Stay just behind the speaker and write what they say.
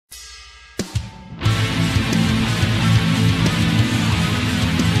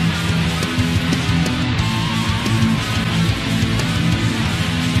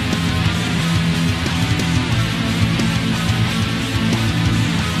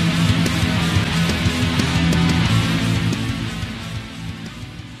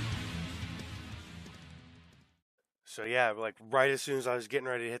yeah, like right as soon as I was getting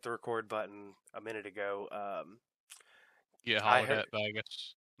ready to hit the record button a minute ago, Get I hollered heard at by, I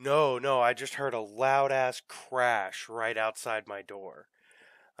guess. no, I just heard a loud ass crash right outside my door,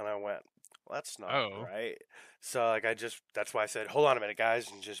 and I went, well, "That's not Oh. right." So like that's why I said, "Hold on a minute, guys,"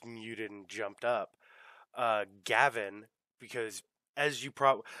 and just muted and jumped up. Gavin, because as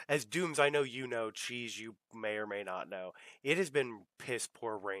Dooms, I know you know, Cheese, you may or may not know, it has been piss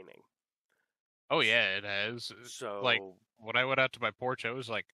poor raining. Oh yeah, it has. Like, So when I went out to my porch, I was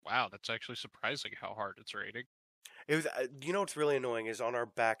like, wow, that's actually surprising how hard it's raining. it was. You know what's really annoying is on our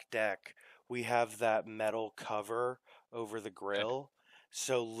back deck we have that metal cover over the grill.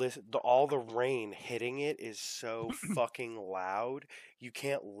 So all the rain hitting it is so fucking loud. You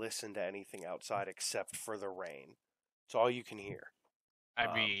can't listen to anything outside except for the rain. It's all you can hear. I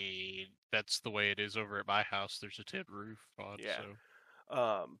Um, mean, that's the way it is over at my house. There's a tin roof on, yeah. so.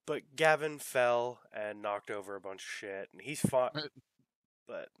 But Gavin fell and knocked over a bunch of shit, and he's fine.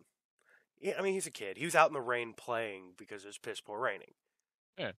 But yeah, I mean, he's a kid. He was out in the rain playing because it was piss poor raining.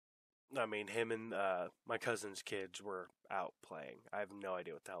 Yeah. I mean, him and my cousin's kids were out playing. I have no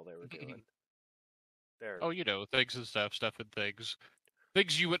idea what the hell they were doing. They're Oh, things and stuff and things.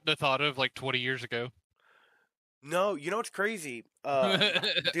 Things you wouldn't have thought of like 20 years ago. no, you know what's crazy,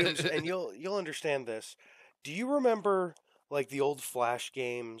 Dooms, and you'll understand this. Do you remember like the old Flash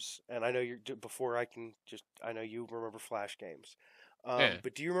games? And I know you're before I can just I know you remember Flash games. Yeah.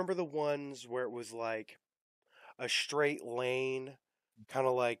 But do you remember the ones where it was like a straight lane, kind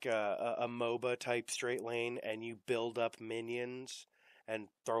of like a MOBA type straight lane, and you build up minions and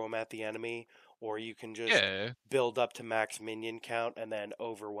throw them at the enemy, or you can just Yeah. build up to max minion count and then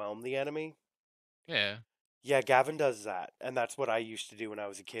overwhelm the enemy. Yeah. Yeah, Gavin does that, and that's what I used to do when I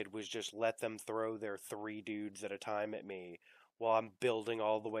was a kid. Was just let them throw their three dudes at a time at me while I'm building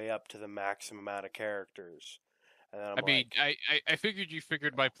all the way up to the maximum amount of characters, and then I'm I mean, like, I figured you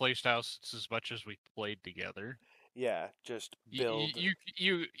figured my playstyle as much as we played together. yeah, just You build.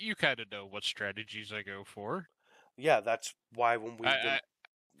 you kind of know what strategies I go for. Yeah, that's why when we've been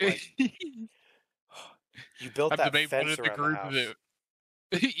I, like you built I'm the that main one in fence the around the group house. that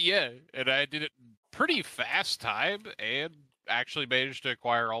yeah, and I did it pretty fast time and actually managed to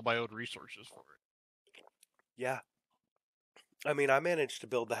acquire all my own resources for Yeah. I mean, I managed to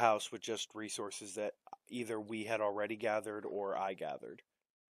build the house with just resources that either we had already gathered or I gathered.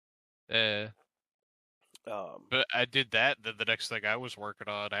 it. Um, But I did that. Then the next thing I was working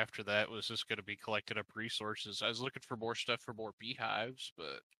on after that was just going to be collecting up resources. I was looking for more stuff for more beehives,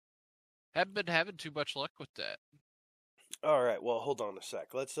 but haven't been having too much luck with that. all right, well, hold on a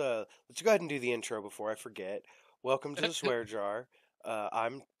sec. Let's go ahead and do the intro before I forget. Welcome to the swear jar.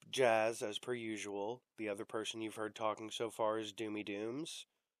 I'm Jazz as per usual. The other person you've heard talking so far is Doomy Dooms.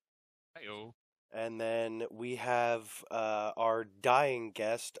 Hey-oh. And then we have our dying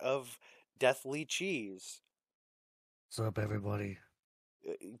guest of Deathly Cheese. What's up, everybody?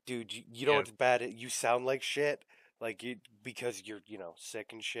 Dude, you know Yeah. what's bad? You sound like shit, like you because you're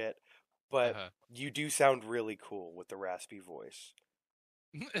sick and shit. But Uh-huh. you do sound really cool with the raspy voice.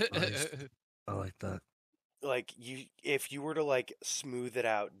 Nice. I like that. Like if you were to like smooth it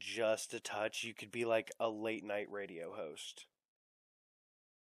out just a touch, you could be like a late night radio host.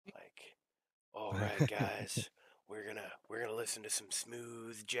 Like, all right, guys, we're gonna listen to some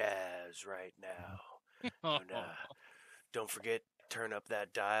smooth jazz right now, and don't forget turn up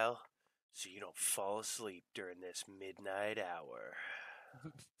that dial so you don't fall asleep during this midnight hour.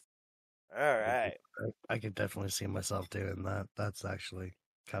 All right. I could definitely see myself doing that. That's actually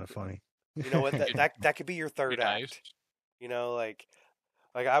kind of funny. You know what? That It'd that that could be your be third nice. act.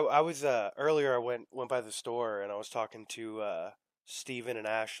 Like I was earlier I went by the store and I was talking to Steven and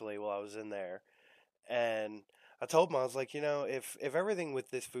Ashley while I was in there, and I told them I was like, if everything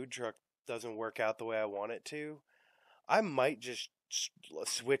with this food truck doesn't work out the way I want it to, I might just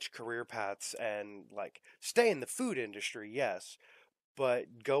switch career paths and like stay in the food industry, yes,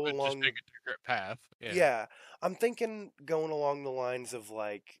 but go But just along. take a different path. Yeah. Yeah, I'm thinking going along the lines of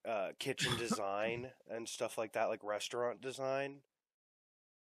like kitchen design and stuff like that, like restaurant design.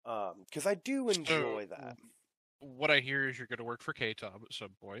 Because I do So enjoy that. what I hear is you're going to work for K-Tom at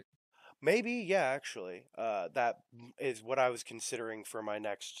some point. Maybe, yeah, actually, that is what I was considering for my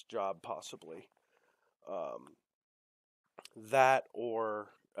next job, possibly. Um, that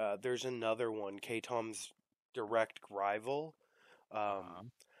or there's another one, K Tom's direct rival. Um,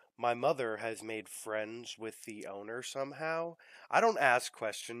 Um, my mother has made friends with the owner somehow. I don't ask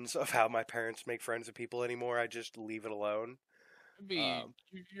questions of how my parents make friends with people anymore. I just leave it alone. I mean, Um,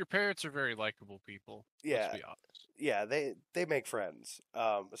 your parents are very likable people. Let's yeah, be honest. yeah, they make friends,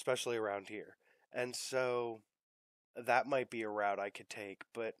 especially around here. And so that might be a route I could take.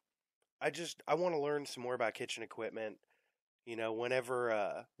 But I want to learn some more about kitchen equipment. You know, whenever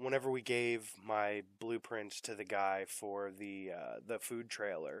we gave my blueprints to the guy for the food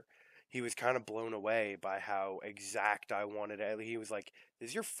trailer, he was kind of blown away by how exact I wanted it. He was like, "This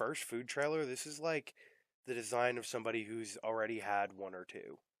is your first food trailer? This is like the design of somebody who's already had one or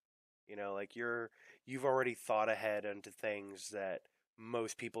two. You know, like you've already thought ahead into things that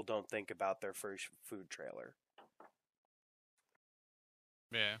most people don't think about their first food trailer."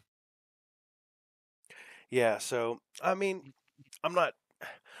 Yeah. Yeah, so I mean, I'm not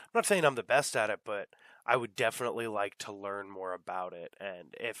saying I'm the best at it, but I would definitely like to learn more about it.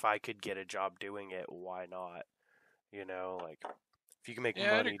 And if I could get a job doing it, why not? You know, like if you can make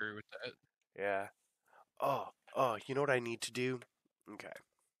Yeah, I'd money, agree with that. yeah. Oh, you know what I need to do? Okay.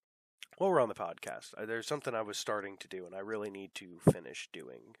 While we're on the podcast, there's something I was starting to do, and I really need to finish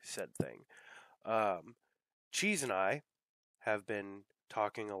doing said thing. Um, Cheese and I have been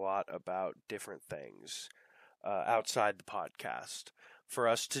talking a lot about different things outside the podcast for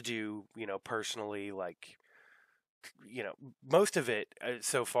us to do, you know, personally, like, you know, most of it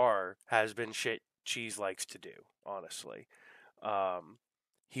so far has been shit Cheese likes to do, honestly. Um,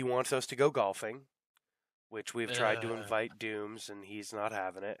 he wants us to go golfing, which we've tried to invite Dooms, and he's not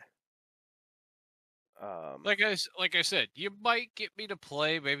having it. Like I said, you might get me to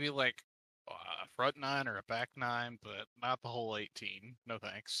play maybe like a front nine or a back nine, but not the whole 18. No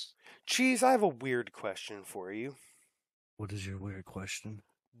thanks. Cheese, I have a weird question for you. What is your weird question?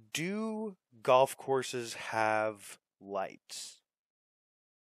 Do golf courses have lights?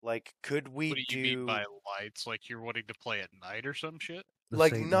 Like, could we What do you mean by lights? Like you're wanting to play at night or some shit?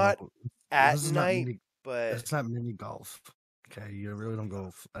 like not at this is night, not mini, but it's not mini golf. Okay, you really don't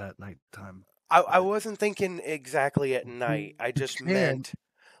go at nighttime. I wasn't thinking exactly at night. I just can. meant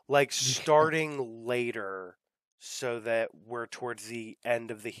like You can. starting later so that we're towards the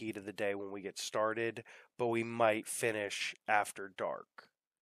end of the heat of the day when we get started, but we might finish after dark.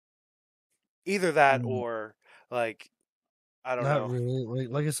 Either that or like I don't Not know. really.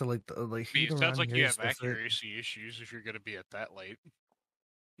 Like I said, like I mean, heat it sounds around like here you is have different. accuracy issues if you're going to be at that late.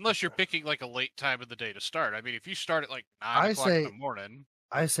 Unless you're picking like a late time of the day to start. I mean, if you start at like 9 o'clock in the morning.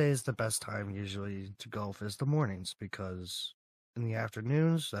 I say it's the best time usually to golf is the mornings because in the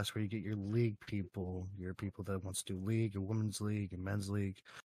afternoons, that's where you get your league people, your people that wants to do league, your women's league, and men's league.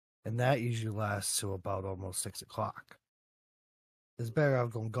 And that usually lasts to about almost 6 o'clock. It's better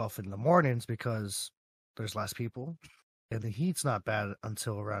out going golfing in the mornings because there's less people. And the heat's not bad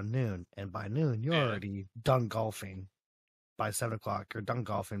until around noon. And by noon, you're already done golfing. By 7 o'clock, you're done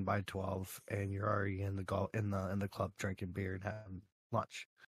golfing by 12, and you're already in the club drinking beer and having lunch.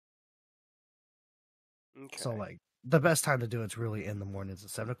 Okay. So like the best time to do it's really in the mornings at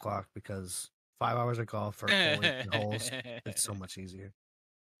 7 o'clock because 5 hours of golf for 4 holes, it's so much easier.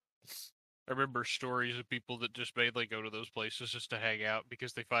 I remember stories of people that just mainly go to those places just to hang out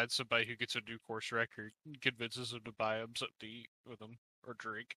because they find somebody who gets a new course record and convinces them to buy them something to eat with them or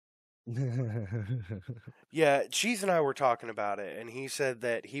drink. Yeah, Cheese and I were talking about it, and he said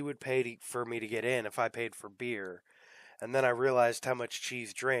that he would pay for me to get in if I paid for beer. And then I realized how much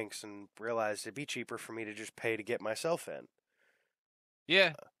Cheese drinks and realized it'd be cheaper for me to just pay to get myself in.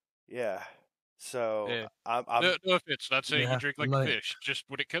 Yeah. Yeah. So Yeah. I'm no offense, not saying Yeah, you drink like like- a fish. Just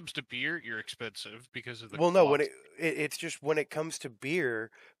when it comes to beer, you're expensive because of the well, no, when cost. it's just when it comes to beer,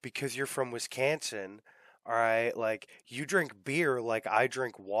 because you're from Wisconsin, all right, like you drink beer like I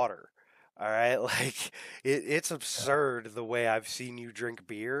drink water. All right, like it's absurd the way I've seen you drink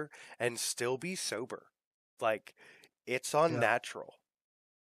beer and still be sober. Like it's unnatural.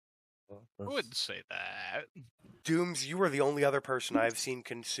 I wouldn't say that. Dooms, you are the only other person I've seen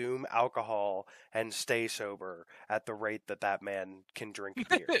consume alcohol and stay sober at the rate that that man can drink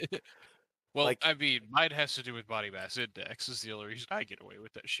beer. Well, Like- I mean, mine has to do with body mass index is the only reason I get away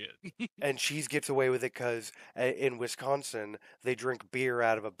with that shit. And Cheese gets away with it because in Wisconsin, they drink beer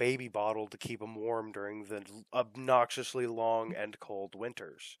out of a baby bottle to keep them warm during the obnoxiously long and cold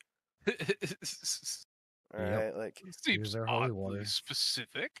winters. All right, like Seems their holy oddly water.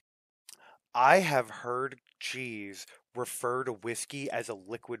 specific. I have heard Cheese refer to whiskey as a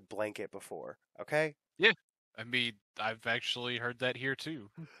liquid blanket before. Okay, I mean, I've actually heard that here too.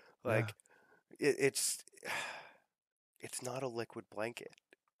 like it's not a liquid blanket.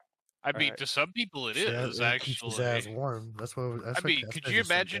 I mean, Alright. to some people it Yeah, is it keeps his ass actually. warm. That's what. That's I mean, what could Casper you just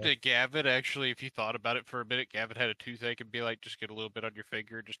said, imagine yeah. that Gavin actually, if you thought about it for a minute, Gavin had a toothache and be like, just get a little bit on your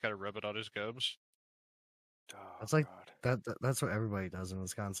finger and just kind of rub it on his gums? Oh, That's like- God. That's what everybody does in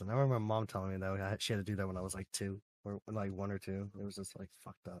Wisconsin. I remember my mom telling me that she had to do that when I was like 2 or like 1 or 2. It was just like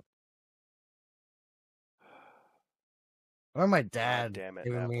fucked up. I remember my God dad damn it,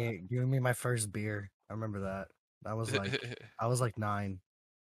 giving Napa. me my first beer. I remember that. I was like 9.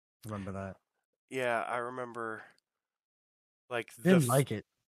 I remember that. Yeah, I remember like Didn't like it.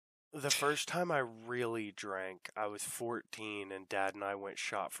 the first time I really drank, I was 14, and Dad and I went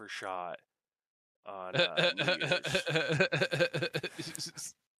shot for shot on New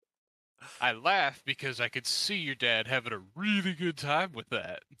Year's. I laugh because I could see your dad having a really good time with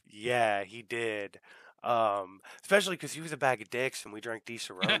that. Yeah, he did. Especially because he was a bag of dicks and we drank Di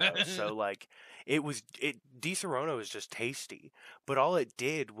Serono. So like, Di Serono is just tasty, but all it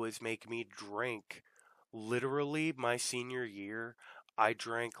did was make me drink. Literally, my senior year, I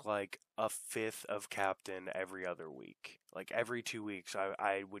drank like a fifth of Captain every other week. Like every 2 weeks,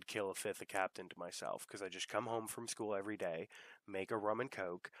 I would kill a fifth of Captain to myself because I just come home from school every day, make a rum and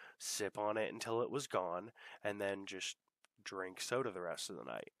coke, sip on it until it was gone, and then just drink soda the rest of the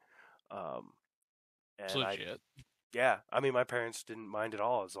night. Um, It's and legit. yeah, I mean, my parents didn't mind at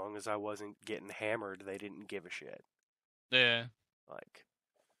all as long as I wasn't getting hammered. They didn't give a shit. Yeah. Like,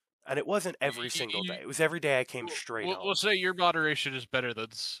 and it wasn't every single day. It was every day I came straight home. We'll say your moderation is better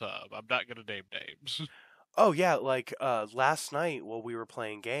than some. I'm not gonna name names. Oh yeah, like last night while we were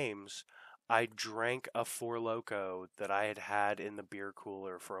playing games, I drank a Four Loko that I had had in the beer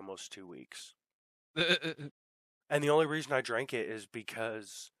cooler for almost 2 weeks. And the only reason I drank it is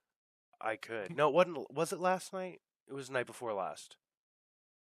because I could. No, it wasn't. Was it last night? It was the night before last.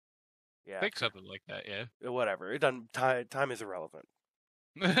 Yeah, Think something like that, yeah. whatever. It doesn't. Time is irrelevant.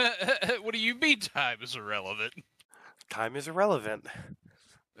 What do you mean time is irrelevant? Time is irrelevant,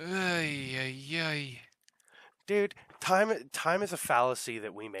 Ay, ay, ay. dude. Time is a fallacy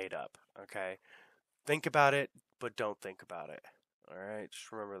that we made up. Okay, think about it, but don't think about it. All right, just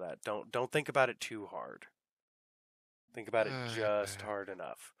remember that. Don't think about it too hard. Think about it just hard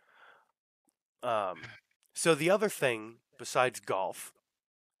enough. So the other thing besides golf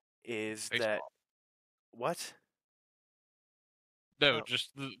is Baseball. that what? No, Oh.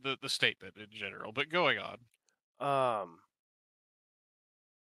 just the statement in general, but going on.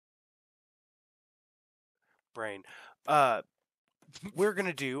 Brain. We're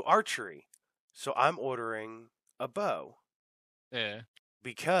gonna do archery. So I'm ordering a bow Yeah.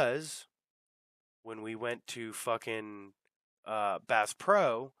 because when we went to fucking Bass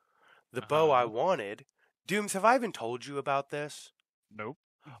Pro, the bow I wanted. Dooms, have I even told you about this? Nope.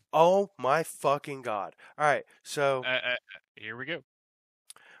 Oh my fucking god! All right, so Here we go.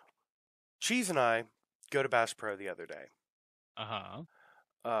 Cheese and I go to Bass Pro the other day.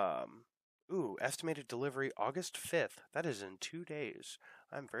 Estimated delivery August 5th. That is in 2 days.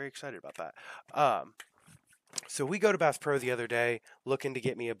 I'm very excited about that. So we go to Bass Pro the other day looking to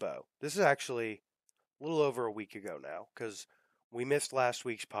get me a bow. This is actually a little over a week ago now because we missed last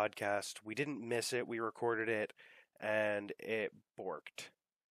week's podcast. We didn't miss it. We recorded it and it borked.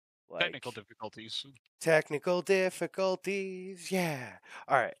 Like, Technical difficulties. Technical difficulties. Yeah.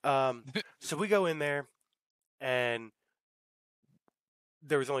 All right. So we go in there and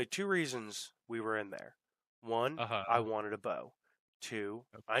there was only 2 reasons we were in there. One, I wanted a bow. 2,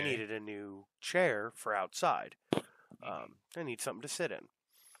 I needed a new chair for outside. I need something to sit in.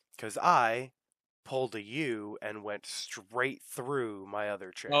 Because I pulled a U and went straight through my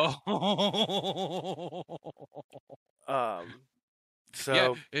other chair.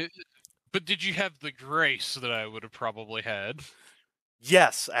 So, yeah, but did you have the grace that I would have probably had?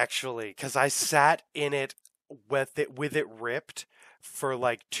 Yes, actually, because I sat in it with it ripped for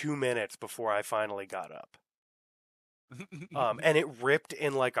like 2 minutes before I finally got up. And it ripped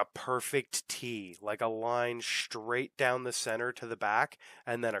in like a perfect T, like a line straight down the center to the back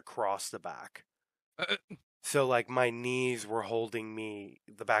and then across the back. So like my knees were holding me,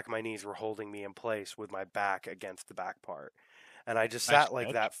 the back of my knees were holding me in place with my back against the back part. And I just sat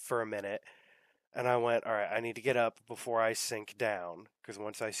like that for a minute. And I went, all right, I need to get up before I sink down. Because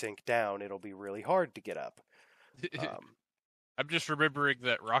once I sink down, it'll be really hard to get up. I'm just remembering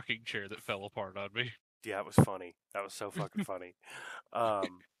that rocking chair that fell apart on me. Yeah, it was funny. That was so fucking funny.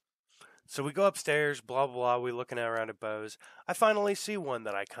 So we go upstairs, blah, blah, blah. We're looking around at bows. I finally see one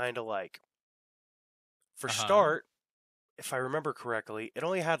that I kind of like. For start, if I remember correctly, it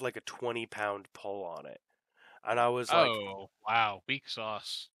only had like a 20-pound pull on it. And I was like, oh, wow, weak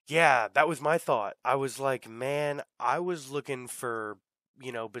sauce. Yeah, that was my thought. I was like, man, I was looking for,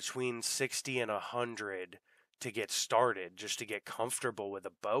 between 60 and 100 to get started, just to get comfortable with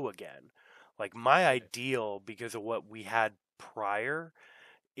a bow again. Like, my ideal, because of what we had prior,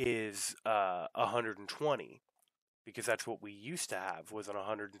 is 120. Because that's what we used to have, was an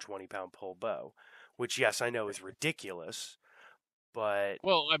 120-pound pull bow. Which, yes, I know is ridiculous. But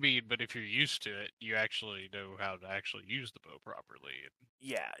Well, I mean, but if you're used to it, you actually know how to actually use the bow properly.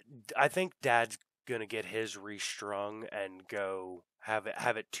 yeah, I think Dad's gonna get his restrung and go have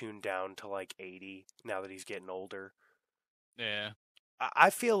it tuned down to like 80 now that he's getting older. Yeah. I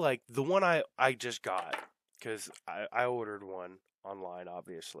feel like the one I just got, because I ordered one online,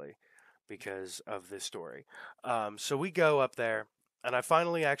 obviously, because of this story. So we go up there, and I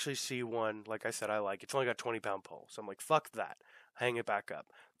finally actually see one, like I said, I like. It's only got 20-pound pull. So I'm like, fuck that. Hang it back up.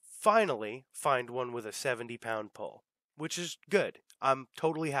 Finally, find one with a 70-pound pull, which is good. I'm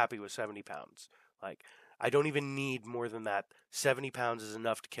totally happy with 70 pounds. Like, I don't even need more than that. 70 pounds is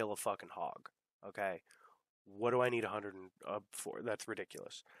enough to kill a fucking hog. Okay? What do I need 100 for? That's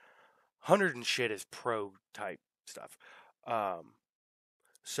ridiculous. 100 and shit is pro type stuff.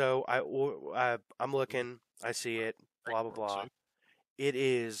 So I'm looking. I see it. Blah blah blah. It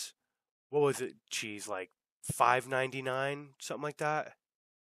is, what was it? Geez, like $5.99, something like that.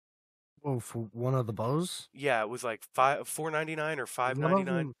 Oh, for one of the bows? Yeah, it was like $4.99 or One of $5.99.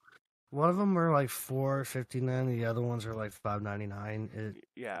 them, one of them were like $4.59. The other ones are like $5.99.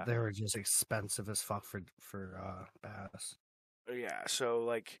 Yeah, They were just expensive as fuck for bass. yeah. So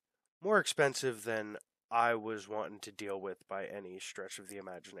like more expensive than I was wanting to deal with by any stretch of the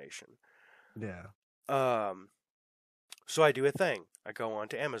imagination. Yeah. So I do a thing. I go on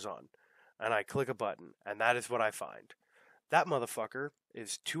to Amazon and I click a button, and that is what I find. That motherfucker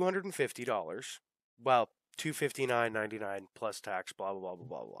is $250. Well, $259.99 plus tax. Blah blah blah blah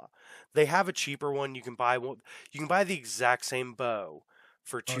blah blah. They have a cheaper one. You can buy one. You can buy the exact same bow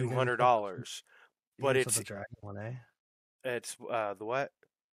for Oh, you $200, but You it's the dragon one, eh? it's the what?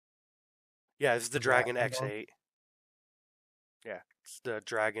 Yeah, it's the The Dragon dragon bow? X8. Yeah, it's the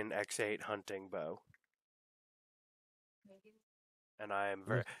Dragon X8 hunting bow, and I am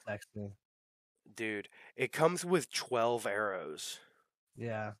very Looks sexy. dude. It comes with 12 arrows.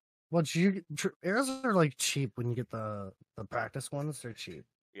 Yeah. Well, arrows are like cheap when you get the practice ones. They're cheap.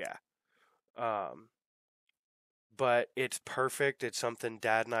 Yeah. But it's perfect. It's something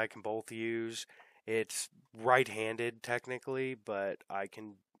Dad and I can both use. It's right-handed technically, but I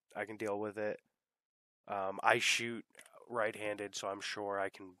can deal with it. I shoot right-handed, so I'm sure I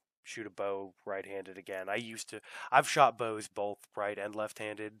can shoot a bow right-handed again. I've shot bows both right and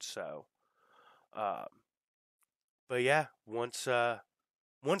left-handed, so um but yeah, once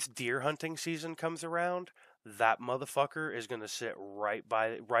deer hunting season comes around, that motherfucker is going to sit right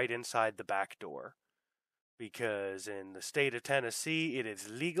inside the back door. Because in the state of Tennessee, it is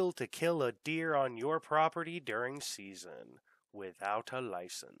legal to kill a deer on your property during season without a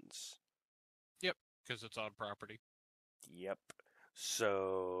license. Yep, because it's on property. Yep.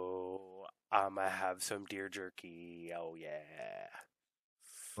 So I'ma have some deer jerky. Oh yeah.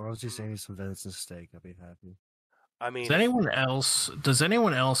 As long as you save me some venison steak, I'll be happy. I mean, Does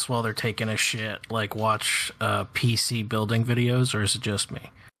anyone else while they're taking a shit like watch PC building videos, or is it just me?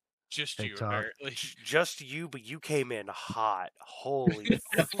 Just TikTok. you, apparently. just you, but you came in hot. Holy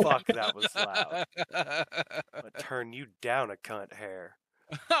fuck, that was loud. I'm gonna turn you down a cunt hair.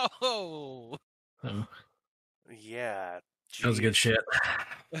 Oh. Yeah. That was good jeez. shit.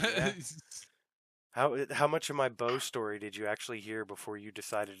 Yeah. How much of my bow story did you actually hear before you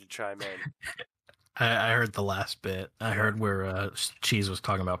decided to chime in? I heard the last bit. I heard where Cheese was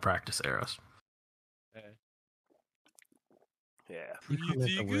talking about practice arrows. Yeah. You come at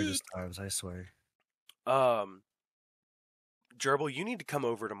the Pretty weirdest times, I swear. Gerbil, you need to come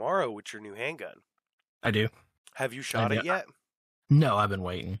over tomorrow with your new handgun. I do. Have you shot do. it yet? No, I've been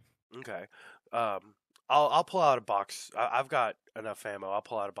waiting. Okay. I'll pull out a box. I've got enough ammo. I'll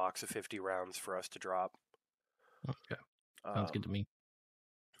pull out a box of 50 rounds for us to drop. Okay. Sounds good to me.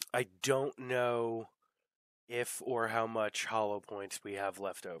 I don't know if or how much hollow points we have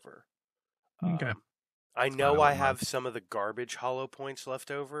left over. Okay. I fine, I know I wouldn't have mind. some of the garbage hollow points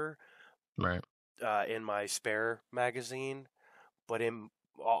left over Right. in my spare magazine, but in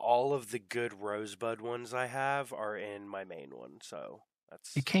all of the good rosebud ones I have are in my main one. So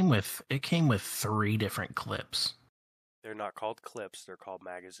that's It came with 3 different clips. they're not called clips; they're called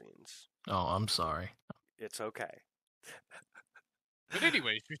magazines. Oh, I'm sorry. It's okay. But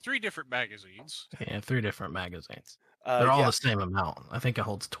anyways, your 3 different magazines. Yeah, 3 different magazines. They're all Yeah, the same amount. I think it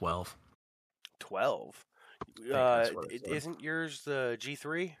holds 12. 12. that's what it said. Isn't yours the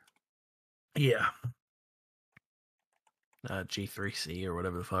G3? Yeah. G3C or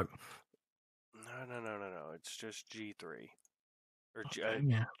whatever the fuck. No. It's just G3 or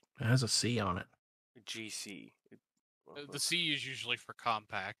Yeah, it has a C on it. GC. The C is usually for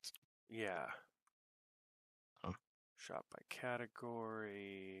compact. Yeah. Oh. Shot by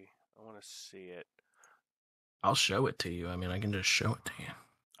category. I want to see it. I'll show it to you. I mean, I can just show it to you.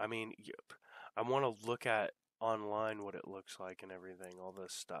 I mean, I want to look at online what it looks like and everything, all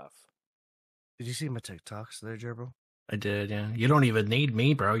this stuff. Did you see my TikToks there, Gerbil? I did, yeah. You don't even need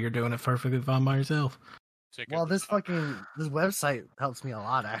me, bro. You're doing it perfectly fine by yourself. Well, this website helps me a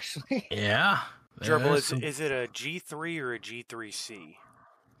lot, actually. Yeah. Gerbil, is it a G3 or a G3C?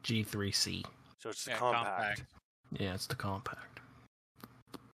 G3C. So it's the compact. Yeah, it's the compact.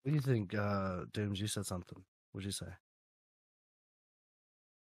 What do you think, Dooms? You said something. What'd you say?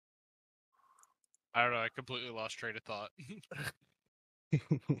 I don't know. I completely lost train of thought.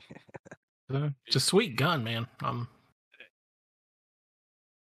 It's a sweet gun, man. I'm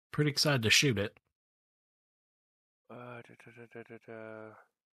pretty excited to shoot it.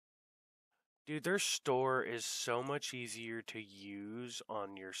 Dude, their store is so much easier to use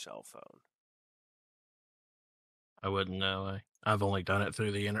on your cell phone. I wouldn't know. I've only done it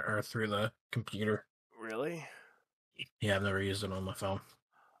through the through the computer. Really? Yeah, I've never used it on my phone.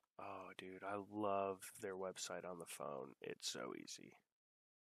 Oh, dude, I love their website on the phone. It's so easy.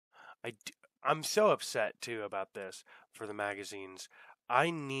 I'm so upset too about this for the magazines. I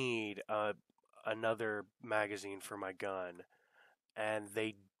need another magazine for my gun, and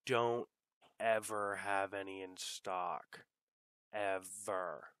they don't ever have any in stock.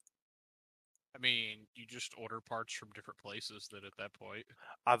 Ever. I mean, you just order parts from different places then at that point.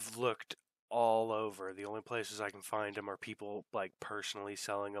 I've looked all over. The only places I can find them are people like personally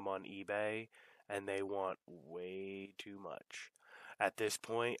selling them on eBay, and they want way too much. At this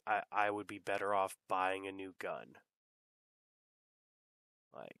point, I would be better off buying a new gun.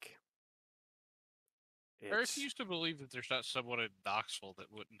 Like, I refuse to believe that there's not someone in Knoxville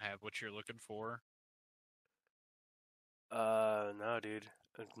that wouldn't have what you're looking for. No, dude.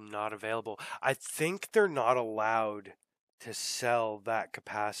 Not available. I think they're not allowed to sell that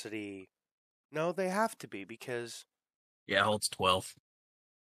capacity. No, they have to be because... Yeah, it holds 12.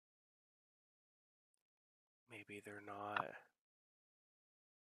 Maybe they're not.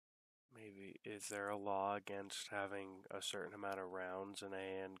 Maybe, is there a law against having a certain amount of rounds in a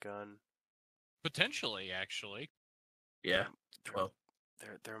handgun? Potentially, actually. Yeah, 12.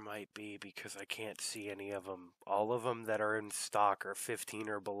 There might be, because I can't see any of them. All of them that are in stock are 15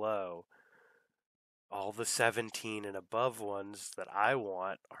 or below. All the 17 and above ones that I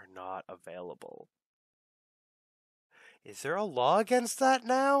want are not available. Is there a law against that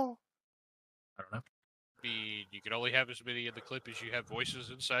now? I don't know. You can only have as many in the clip as you have voices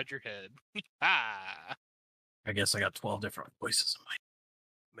inside your head. Ah! I guess I got 12 different voices in my...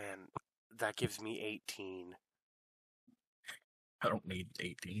 Man, that gives me 18. I don't need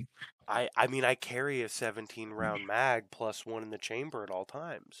 18. I mean, I carry a 17-round mag plus one in the chamber at all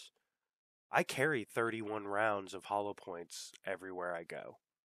times. I carry 31 rounds of hollow points everywhere I go.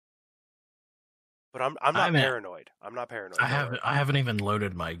 But I'm not paranoid. I'm not paranoid. I haven't even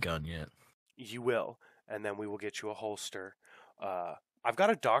loaded my gun yet. You will, and then we will get you a holster. I've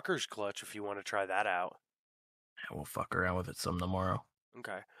got a Docker's clutch if you want to try that out. Yeah, we'll fuck around with it some tomorrow.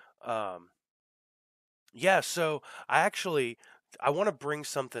 Okay. Yeah, so I want to bring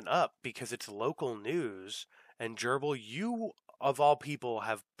something up because it's local news, and Gerbil, you of all people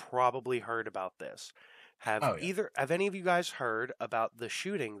have probably heard about this. Have any of you guys heard about the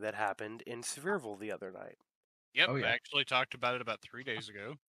shooting that happened in Sevierville the other night? Yep, I actually talked about it about 3 days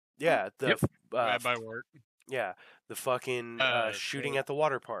ago. Yeah, at my work. Yeah, the fucking shooting at the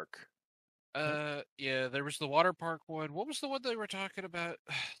water park. Yeah, there was the water park one. What was the one they were talking about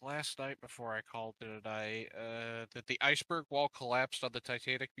last night before I called tonight? That the iceberg wall collapsed on the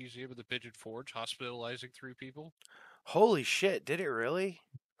Titanic Museum in the Pigeon Forge, hospitalizing 3 people. Holy shit, did it really?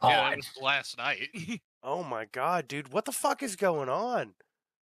 Yeah, that was last night. Oh my god, dude, what the fuck is going on?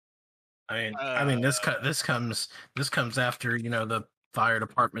 I mean, this comes after, you know, the fire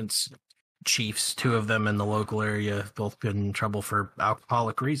department's chiefs, 2 of them in the local area, have both been in trouble for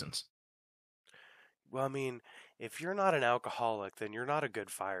alcoholic reasons. Well, I mean, if you're not an alcoholic, then you're not a good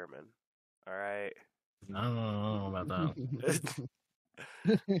fireman. All right? I don't know about that.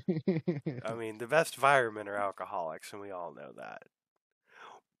 I mean, the best firemen are alcoholics, and we all know that.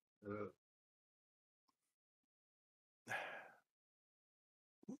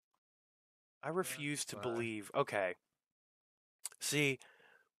 I refuse to believe. Okay. See,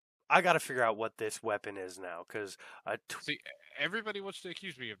 I got to figure out what this weapon is now, because see, everybody wants to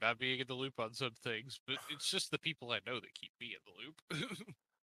accuse me of not being in the loop on some things, but it's just the people I know that keep me in the loop.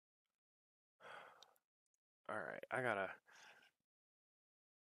 All right, I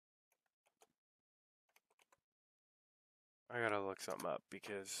gotta look something up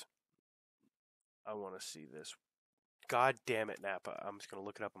because I want to see this. God damn it, Nappa! I'm just gonna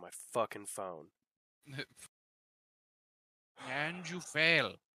look it up on my fucking phone. And you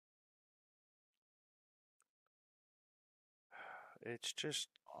fail. It's just.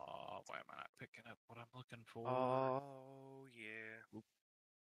 Oh, why am I not picking up what I'm looking for? Oh, yeah.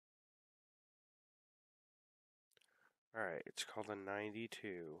 Alright, it's called a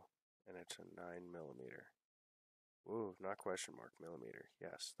 92, and it's a 9mm. Ooh, not question mark, millimeter.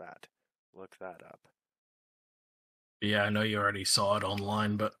 Yes, that. Look that up. Yeah, I know you already saw it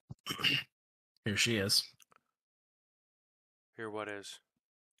online, but here she is. Here, what is?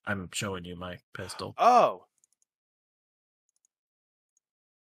 I'm showing you my pistol. Oh!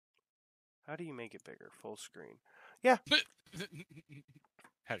 How do you make it bigger? Full screen. Yeah.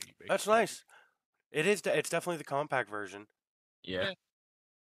 How do you make That's it nice. It is. It's definitely the compact version. Yeah. Yeah.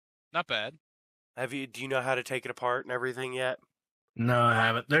 Not bad. Do you know how to take it apart and everything yet? No, I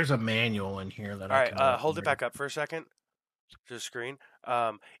haven't. There's a manual in here that All I right, can hold it read. back up for a second. To the screen.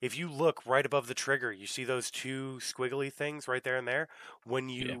 If you look right above the trigger, you see those two squiggly things right there and there. When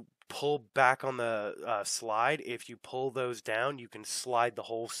you pull back on the slide, if you pull those down, you can slide the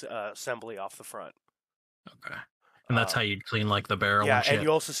whole assembly off the front. Okay. And that's how you'd clean like the barrel Yeah, and shit. and you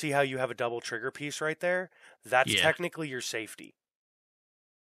also see how you have a double trigger piece right there. That's Yeah. technically your safety.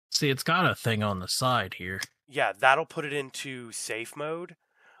 See, it's got a thing on the side here. Yeah, that'll put it into safe mode.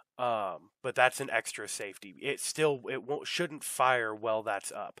 But that's an extra safety. It shouldn't fire while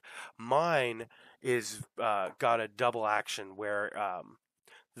that's up. Mine is got a double action where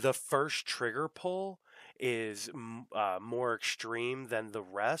the first trigger pull is more extreme than the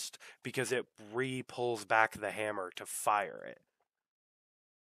rest because it re-pulls back the hammer to fire it.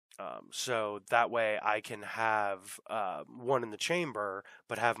 So that way I can have one in the chamber,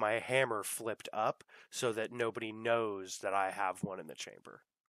 but have my hammer flipped up so that nobody knows that I have one in the chamber.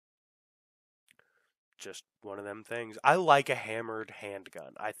 Just one of them things. I like a hammered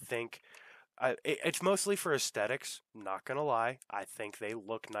handgun. I think it's mostly for aesthetics. Not gonna lie, I think they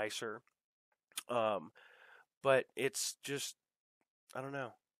look nicer. But it's just, I don't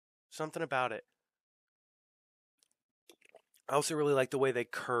know, something about it. I also really like the way they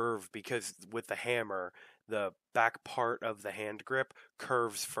curve because with the hammer, the back part of the hand grip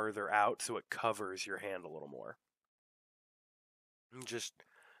curves further out, so it covers your hand a little more. I'm just,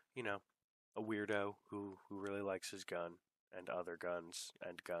 a weirdo who really likes his gun and other guns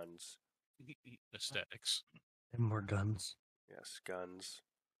and guns. Aesthetics. And more guns. Yes, guns.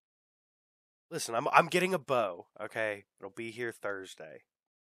 Listen, I'm getting a bow, okay? It'll be here Thursday.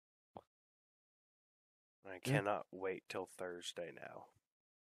 I cannot wait till Thursday now.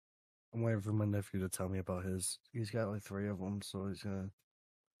 I'm waiting for my nephew to tell me about his. He's got like 3 of them, so he's gonna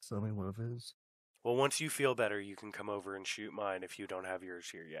tell me one of his. Well, once you feel better, you can come over and shoot mine if you don't have yours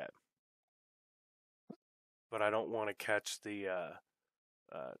here yet. But I don't want to catch the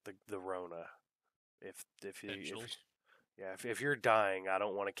Rona. If you're dying, I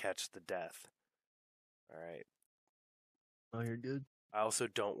don't want to catch the death. All right. Oh, you're good. I also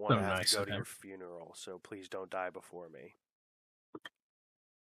don't want to have nice to go of to him. your funeral, so please don't die before me.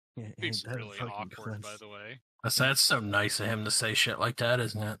 Yeah, It's ain't that really fucking awkward, by cunts. the way. That's so nice of him to say shit like that,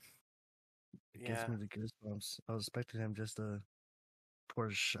 isn't it? It gives Yeah. me the goosebumps. I was expecting him just to pour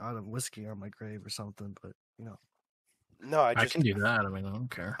a shot of whiskey on my grave or something, but No, I can do that. I mean, I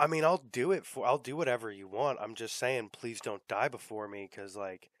don't care. I mean, I'll do whatever you want. I'm just saying, please don't die before me, because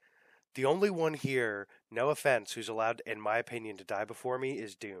the only one here, no offense, who's allowed, in my opinion, to die before me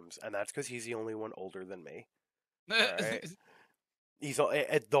is Dooms, and that's because he's the only one older than me. All right. He's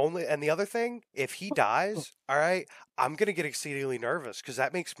the only, and the other thing, if he dies, all right, I'm gonna get exceedingly nervous because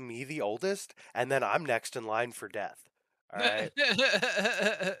that makes me the oldest, and then I'm next in line for death. All right,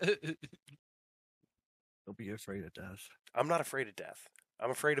 Don't be afraid of death. I'm not afraid of death.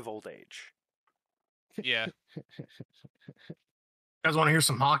 I'm afraid of old age. Yeah. You guys want to hear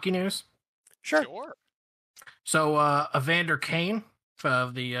some hockey news? Sure. So, Evander Kane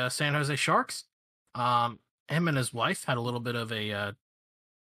of the San Jose Sharks, him and his wife had a little bit of a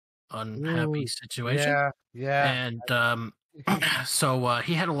unhappy situation. Yeah. And so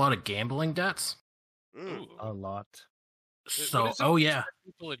he had a lot of gambling debts. Mm. A lot. So,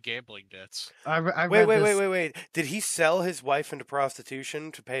 People in gambling debts. I Wait. Did he sell his wife into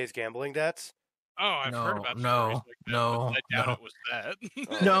prostitution to pay his gambling debts? Oh, I've heard about stories like that, no, but I doubt it was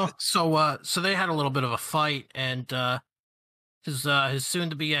that. No. So they had a little bit of a fight, and his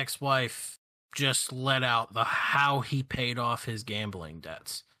soon-to-be ex-wife just let out how he paid off his gambling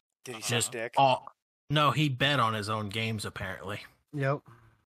debts. Did he suck dick? No, he bet on his own games apparently. Yep.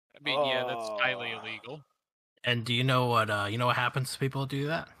 I mean, yeah, that's highly illegal. And do you know what happens to people who do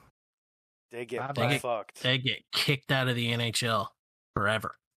that? They get fucked. They get kicked out of the NHL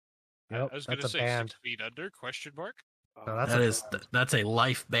forever. Yep. I was going to say 6 feet under, question mark? So that's that's a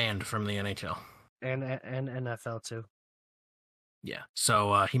life banned from the NHL. and NFL too. Yeah.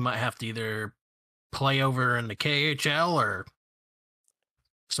 So he might have to either play over in the KHL or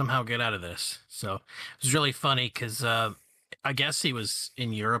somehow get out of this. So it was really funny because I guess he was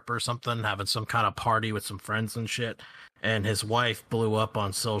in Europe or something, having some kind of party with some friends and shit. And his wife blew up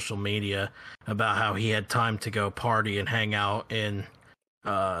on social media about how he had time to go party and hang out in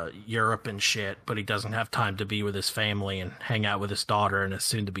Europe and shit, but he doesn't have time to be with his family and hang out with his daughter and his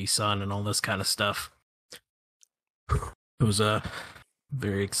soon-to-be son and all this kind of stuff. It was a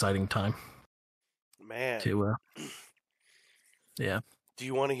very exciting time. Man. Yeah. Do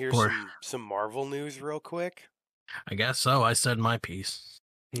you want to hear some Marvel news real quick? I guess so. I said my piece.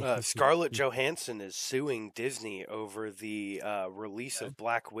 Scarlett Johansson is suing Disney over the release of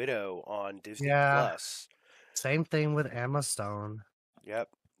Black Widow on Disney Plus. Same thing with Emma Stone. Yep,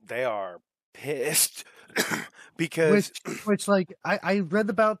 they are pissed because which like I read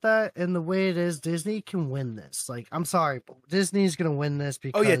about that, and the way it is, Disney can win this. Like, I'm sorry, but Disney's gonna win this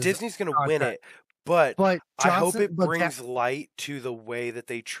because Disney's gonna win it. But I hope it brings light to the way that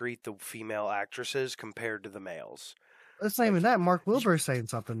they treat the female actresses compared to the males. It's not even that. Mark Wahlberg's saying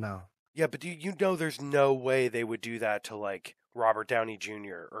something now. Yeah, but you know there's no way they would do that to, like, Robert Downey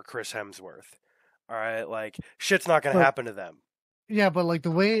Jr. or Chris Hemsworth. All right? Like, shit's not going to happen to them. Yeah, but, like,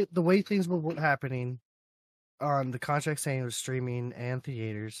 the way things were happening on the contract saying it was streaming and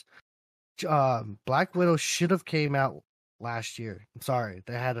theaters, Black Widow should have came out last year. I'm sorry.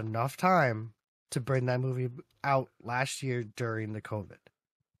 They had enough time to bring that movie out last year during the COVID.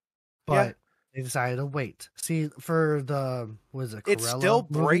 But they decided to wait. See, for the Cruella it's still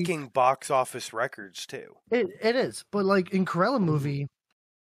movie, breaking box office records too. It is, but like in Cruella movie,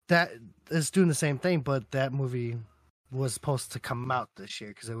 that is doing the same thing. But that movie was supposed to come out this year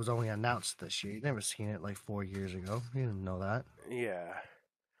because it was only announced this year. You never seen it like 4 years ago. You didn't know that. Yeah.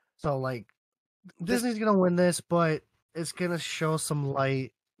 So like, Disney's gonna win this, but it's gonna show some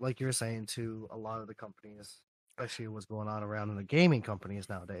light, like you were saying, to a lot of the companies, especially what's going on around in the gaming companies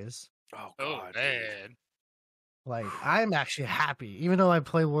nowadays. Oh God, man! Like, I'm actually happy, even though I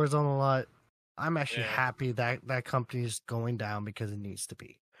play Warzone a lot. I'm actually happy that that company is going down because it needs to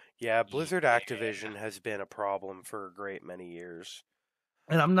be. Yeah, Blizzard Activision has been a problem for a great many years.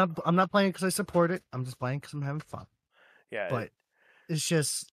 And I'm not playing because I support it. I'm just playing because I'm having fun. Yeah, but it's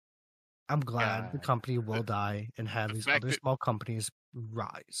just, I'm glad the company will die and have these other small companies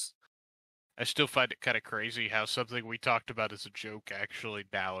rise. I still find it kind of crazy how something we talked about as a joke actually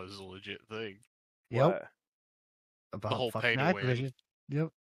now is a legit thing. Yep. What? About the whole fucking pay to Activision. win. Yep.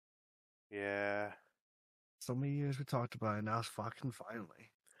 Yeah. So many years we talked about it. Now it's fucking finally.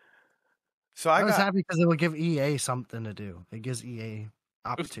 So I was happy because it would give EA something to do. It gives EA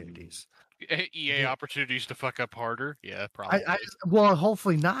opportunities. EA opportunities to fuck up harder? Yeah, probably. Well,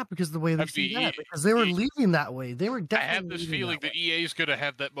 hopefully not, because the way they see that, because they were leaving that way. They were definitely. I have this feeling that EA is going to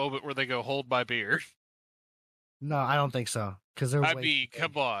have that moment where they go, "Hold my beer." No, I don't think so. Because they're. I mean,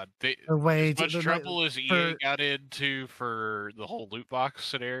 come on. They're way as much trouble as EA got into for the whole loot box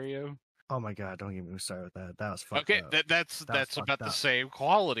scenario. Oh my god! Don't get me started with that. That was fucked up. Okay, that's about the same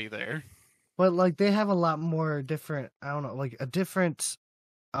quality there. But like, they have a lot more different. I don't know, like a different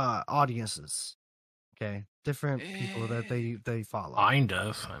audiences. Okay, different people that they follow. Kind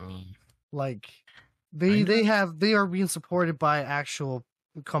of. I mean, like they are being supported by actual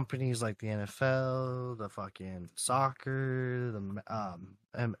companies like the NFL, the fucking soccer, the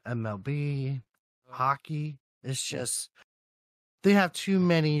MLB, hockey. It's just they have too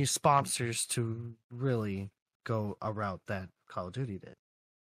many sponsors to really go a route that Call of Duty did.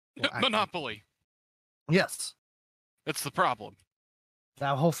 Well, Monopoly. Yes, that's the problem.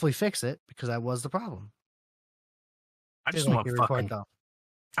 That'll hopefully fix it, because that was the problem. I just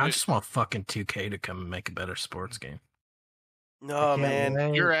want fucking 2K to come and make a better sports game. No,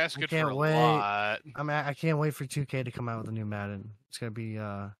 man, you're asking for a lot. I can't wait for 2K to come out with a new Madden. It's gonna be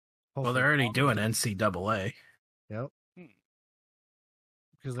well, they're already doing NCAA. Yep.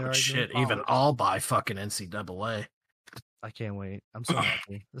 Because they're even I'll buy fucking NCAA. I can't wait. I'm so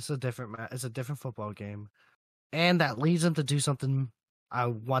happy. This is a different it's a different football game, and that leads them to do something I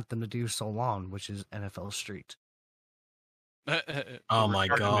want them to do so long, which is NFL Street. Oh my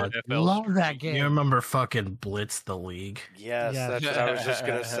god, love that game. You remember fucking Blitz the League? Yes, that's what I was just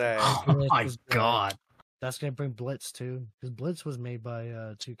gonna say. Oh my god, that's gonna bring Blitz too, because Blitz was made by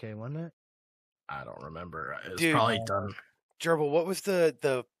 2K, wasn't it? I don't remember. It was probably done. Gerbil, what was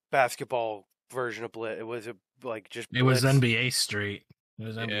the basketball version of Blitz? It was just Blitz? It was NBA Street. It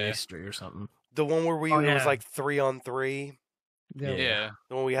was NBA Street or something. The one where it was like 3-on-3. Yeah.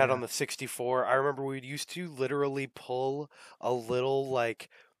 The one we had Yeah. on the 64. I remember we used to literally pull a little, like,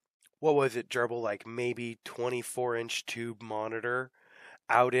 what was it, Gerbil? Like maybe 24-inch tube monitor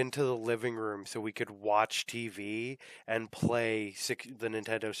out into the living room so we could watch TV and play the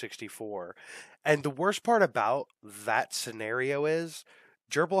Nintendo 64. And the worst part about that scenario is,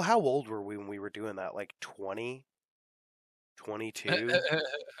 Gerbil, how old were we when we were doing that? Like 20? 22?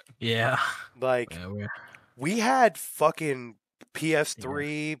 Yeah. Like, Yeah, we had fucking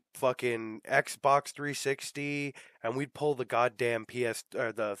PS3, fucking Xbox 360, and we'd pull the goddamn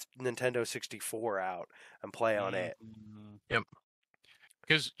the Nintendo 64 out and play on it. Yep.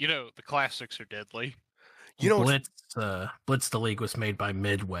 Because, the classics are deadly. You know, Blitz the League was made by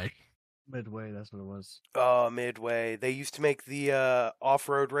Midway. Midway, that's what it was. Midway. They used to make the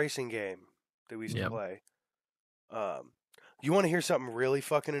off-road racing game that we used to Yep. play. You want to hear something really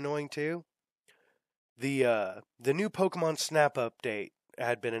fucking annoying too? The new Pokemon Snap update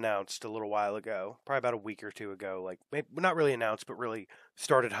had been announced a little while ago, probably about a week or two ago. Like, maybe not really announced, but really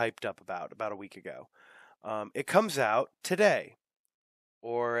started hyped up about a week ago. It comes out today,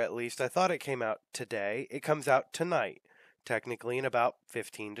 or at least I thought it came out today. It comes out tonight, technically in about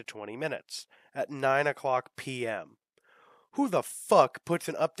 15 to 20 minutes at 9 o'clock p.m. Who the fuck puts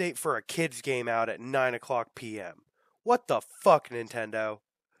an update for a kid's game out at 9 o'clock p.m.? What the fuck, Nintendo?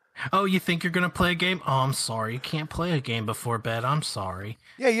 Oh, you think you're gonna play a game? Oh, I'm sorry. You can't play a game before bed. I'm sorry.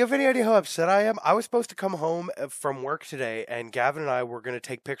 Yeah, you have any idea how upset I am? I was supposed to come home from work today, and Gavin and I were going to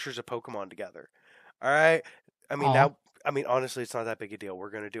take pictures of Pokemon together. All right? I mean, honestly, it's not that big a deal.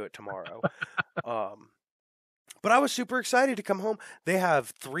 We're going to do it tomorrow. But I was super excited to come home. They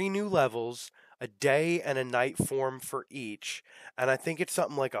have 3 new levels, a day and a night form for each, and I think it's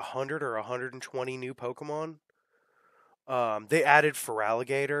something like 100 or 120 new Pokemon. They added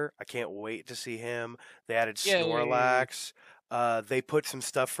Feraligatr. I can't wait to see him. They added Snorlax. They put some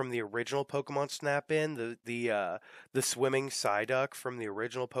stuff from the original Pokemon Snap in. The swimming Psyduck from the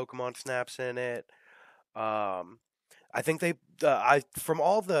original Pokemon Snaps in it. I think from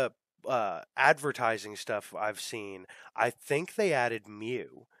all the advertising stuff I've seen, I think they added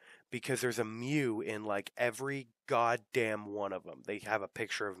Mew, because there's a Mew in like every goddamn one of them. They have a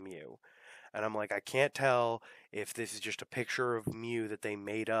picture of Mew. And I'm like, I can't tell if this is just a picture of Mew that they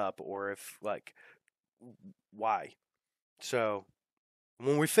made up, or if, like, why. So,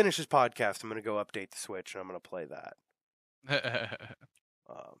 when we finish this podcast, I'm going to go update the Switch, and I'm going to play that.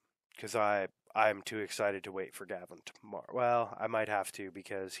 Because I'm too excited to wait for Gavin tomorrow. Well, I might have to,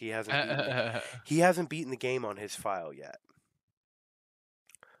 because he hasn't beaten the game on his file yet.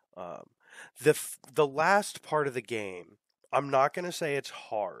 The last part of the game, I'm not going to say it's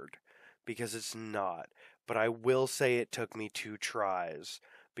hard, because it's not, but I will say it took me 2 tries,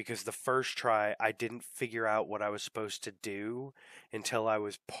 because the first try I didn't figure out what I was supposed to do until I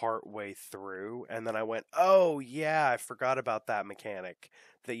was part way through, and then I went, oh yeah, I forgot about that mechanic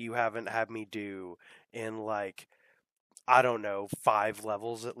that you haven't had me do in, like, I don't know, 5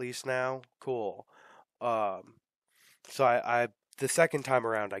 levels at least now. Cool. So I the second time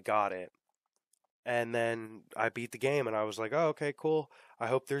around I got it. And then I beat the game, and I was like, oh, okay, cool. I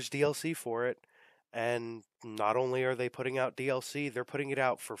hope there's DLC for it. And not only are they putting out DLC, they're putting it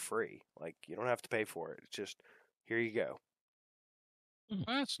out for free. Like, you don't have to pay for it. It's just, here you go.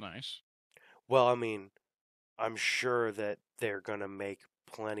 That's nice. Well, I mean, I'm sure that they're going to make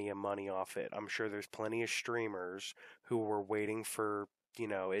plenty of money off it. I'm sure there's plenty of streamers who were waiting for,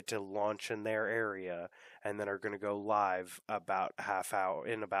 it to launch in their area, and then are going to go live about half hour,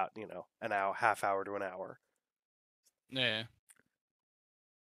 in about, an hour, half hour to an hour. Yeah.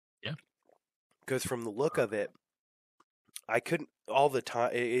 Yeah. Because from the look of it, I couldn't, all the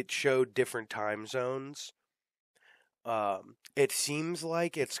time, it showed different time zones. It seems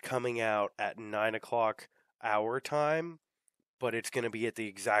like it's coming out at 9 o'clock our time, but it's going to be at the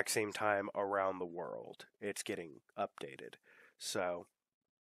exact same time around the world. It's getting updated. So,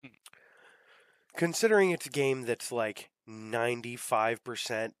 considering it's a game that's like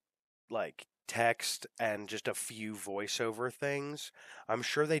 95% like text and just a few voiceover things, I'm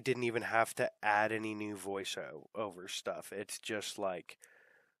sure they didn't even have to add any new voiceover stuff. It's just like,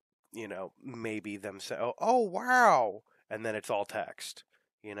 maybe them say, oh wow, and then it's all text.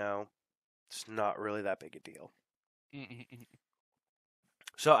 It's not really that big a deal.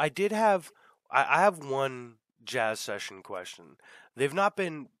 So I have one jazz session question. I've not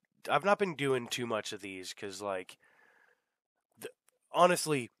been doing too much of these, because, like,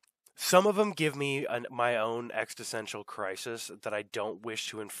 honestly, some of them give me my own existential crisis that I don't wish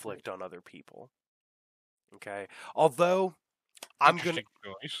to inflict on other people. Okay, although I'm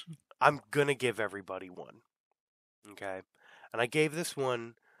gonna give everybody one. Okay, And I gave this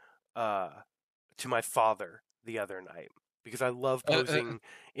one to my father the other night because I love posing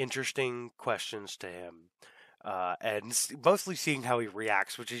interesting questions to him and mostly seeing how he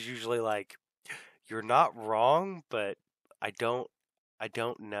reacts, which is usually like, "You're not wrong, but I don't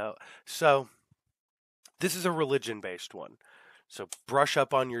know." So this is a religion-based one. So brush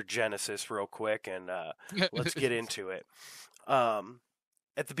up on your Genesis real quick and let's get into it.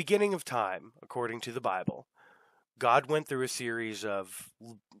 At the beginning of time, according to the Bible, God went through a series of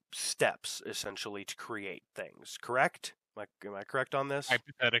steps, essentially, to create things. Correct? Am I correct on this?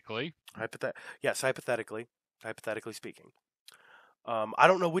 Hypothetically. Yes, hypothetically. Hypothetically speaking. I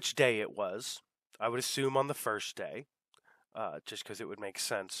don't know which day it was. I would assume on the first day, just because it would make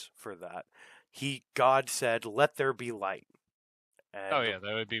sense for that. God said, "Let there be light." And Oh yeah,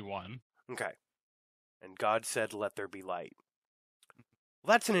 that would be one. Okay. And God said, "Let there be light."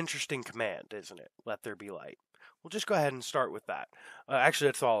 Well, that's an interesting command, isn't it? Let there be light. We'll just go ahead and start with that. Actually,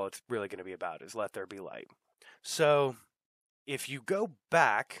 that's all it's really going to be about, is let there be light. So, if you go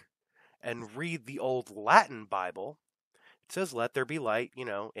back and read the old Latin Bible, it says let there be light,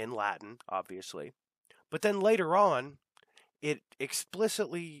 in Latin, obviously. But then later on, it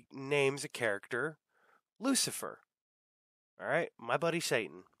explicitly names a character, Lucifer. All right, my buddy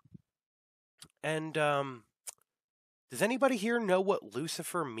Satan. And does anybody here know what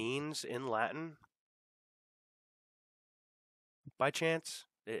Lucifer means in Latin? By chance?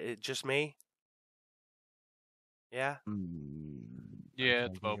 It just me? Yeah? Yeah,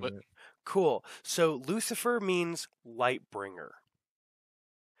 at the moment. Cool. So Lucifer means light bringer.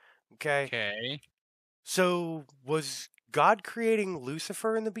 Okay? Okay. So was God creating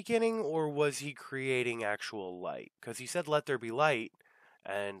Lucifer in the beginning, or was he creating actual light? Because he said, "Let there be light,"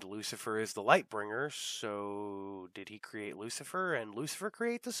 and Lucifer is the light bringer, so did he create Lucifer, and Lucifer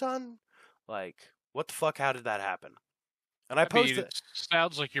create the sun? Like, what the fuck? How did that happen? And I mean, posted. it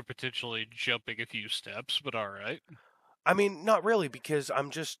sounds like you're potentially jumping a few steps, but all right. I mean, not really, because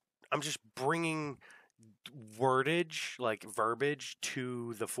I'm just bringing wordage, like verbiage,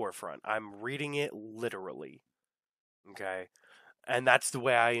 to the forefront. I'm reading it literally. Okay? And that's the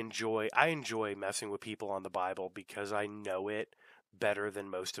way I enjoy messing with people on the Bible, because I know it better than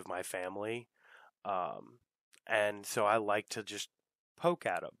most of my family. And so I like to just poke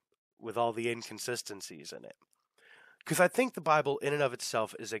at them with all the inconsistencies in it. Because I think the Bible in and of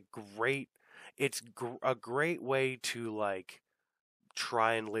itself is a great way to like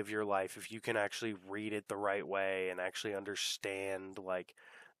try and live your life if you can actually read it the right way and actually understand like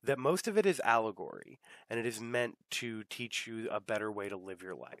that most of it is allegory and it is meant to teach you a better way to live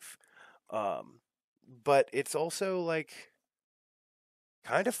your life. But it's also like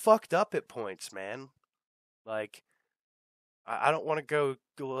kind of fucked up at points, man. Like I don't want to go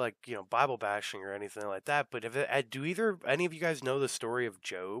like Bible bashing or anything like that, but do any of you guys know the story of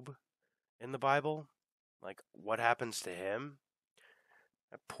Job in the Bible? Like what happens to him?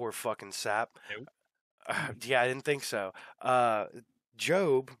 That poor fucking sap. Nope. Yeah, I didn't think so.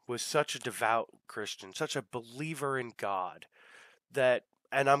 Job was such a devout Christian, such a believer in God, that,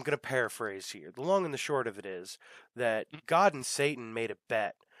 and I'm going to paraphrase here, the long and the short of it is that God and Satan made a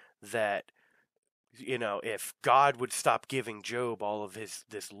bet that, if God would stop giving Job all of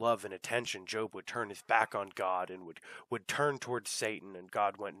this love and attention, Job would turn his back on God and would turn towards Satan, and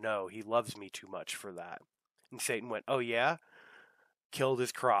God went, "No, he loves me too much for that." And Satan went, "Oh yeah?" Killed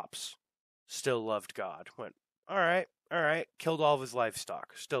his crops, still loved God. Went, all right, killed all of his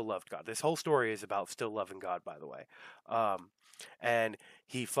livestock, still loved God. This whole story is about still loving God, by the way. And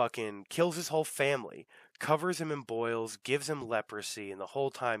he fucking kills his whole family, covers him in boils, gives him leprosy, and the whole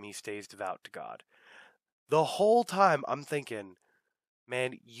time he stays devout to God. The whole time I'm thinking,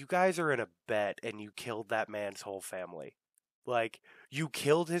 man, you guys are in a bet and you killed that man's whole family. Like, you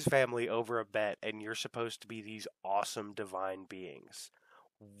killed his family over a bet, and you're supposed to be these awesome divine beings.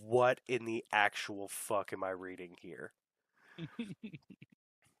 What in the actual fuck am I reading here?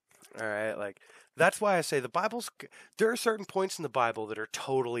 Alright, like, that's why I say there are certain points in the Bible that are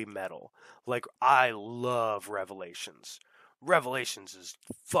totally metal. Like, I love Revelations. Revelations is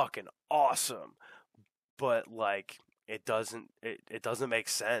fucking awesome. But, like, it doesn't make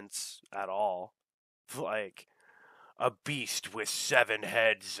sense at all. Like, a beast with 7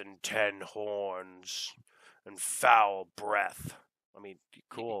 heads and 10 horns and foul breath. I mean,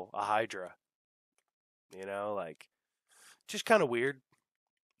 cool, a hydra. Like, just kind of weird.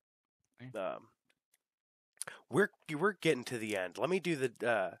 We're getting to the end. Let me do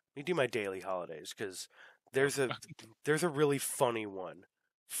my daily holidays, because there's a really funny one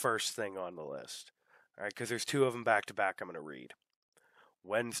first thing on the list. All right, because there's 2 of them back to back. I'm going to read.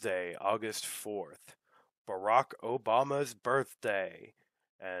 Wednesday, August 4th. Barack Obama's birthday,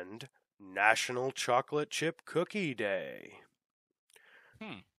 and National Chocolate Chip Cookie Day.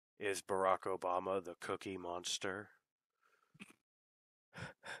 Is Barack Obama the cookie monster?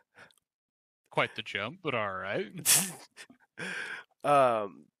 Quite the jump, but all right.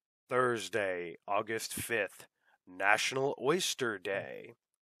 Thursday, August 5th, National Oyster Day.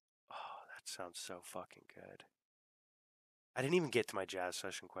 Oh, that sounds so fucking good. I didn't even get to my jazz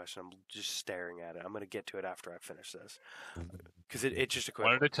session question. I'm just staring at it. I'm going to get to it after I finish this. Because it's just a quick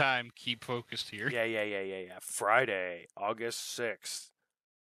One at a time. Keep focused here. Yeah. Friday, August 6th.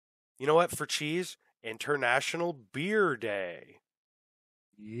 You know what? For cheese, International Beer Day.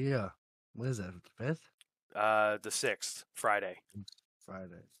 Yeah. What is that? 5th? The 6th, Friday.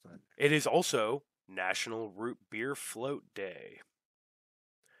 Friday. It is also National Root Beer Float Day.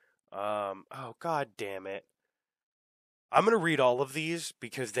 Oh, god damn it. I'm going to read all of these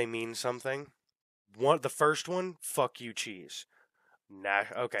because they mean something. The first one, fuck you cheese.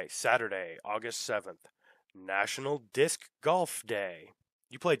 Okay, Saturday, August 7th, National Disc Golf Day.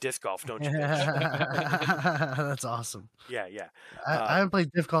 You play disc golf, don't you, bitch? That's awesome. Yeah. I haven't played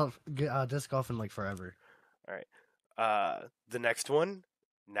disc golf in like forever. All right. The next one,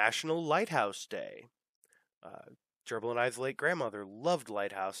 National Lighthouse Day. Gerbil and I's late grandmother loved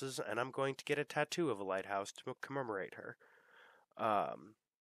lighthouses, and I'm going to get a tattoo of a lighthouse to commemorate her.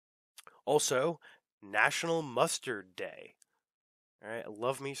 Also, National Mustard Day. All right, I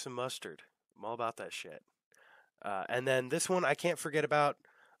love me some mustard. I'm all about that shit. And then this one I can't forget about,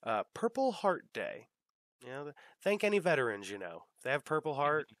 Purple Heart Day. You know, thank any veterans, you know. If they have Purple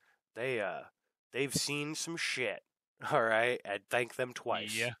Heart, they've seen some shit. All right, and thank them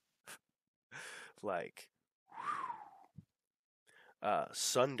twice. Yeah. Like,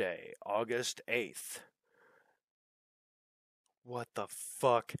 Sunday, August 8th. What the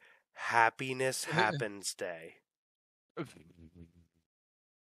fuck? Happiness Happens Day.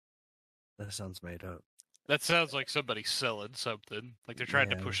 That sounds made up. That sounds like somebody selling something. Like they're trying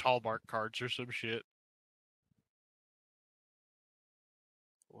to push Hallmark cards or some shit.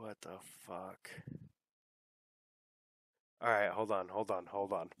 What the fuck? Alright, hold on.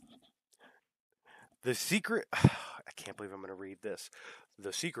 The secret... I can't believe I'm going to read this.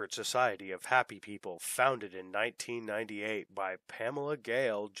 The Secret Society of Happy People, founded in 1998 by Pamela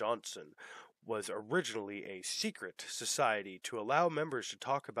Gale Johnson, was originally a secret society to allow members to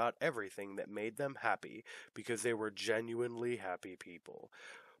talk about everything that made them happy because they were genuinely happy people.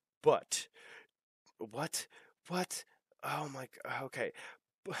 But... What? Oh my... Okay.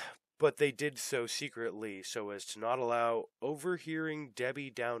 But they did so secretly so as to not allow overhearing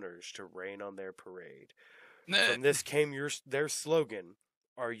Debbie Downers to rain on their parade. From this came their slogan,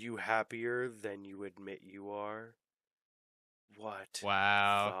 "Are you happier than you admit you are?" What?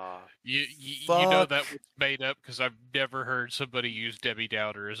 Wow. You know that was made up because I've never heard somebody use Debbie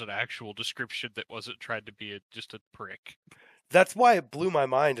Downer as an actual description that wasn't trying to be just a prick. That's why it blew my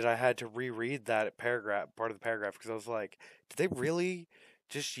mind, and I had to reread that part of the paragraph, because I was like, did they really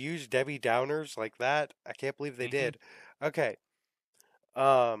just use Debbie Downers like that? I can't believe they did. Okay.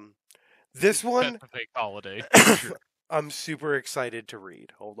 This one... That's a fake holiday. Sure. I'm super excited to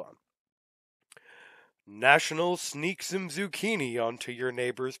read. Hold on. National Sneak Some Zucchini Onto Your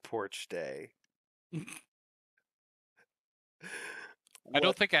Neighbor's Porch Day. I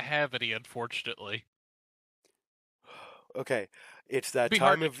don't think I have any, unfortunately. Okay, it's that It'd be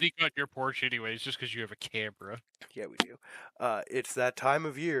time hard of... to sneak on your porch anyways, just because you have a camera. Yeah, we do. It's that time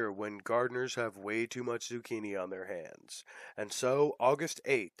of year when gardeners have way too much zucchini on their hands. And so, August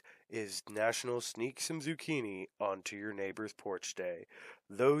 8th is National Sneak Some Zucchini Onto Your Neighbor's Porch Day.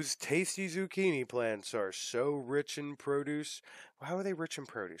 Those tasty zucchini plants are so rich in produce. How are they rich in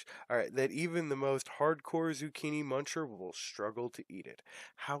produce? All right, that even the most hardcore zucchini muncher will struggle to eat it.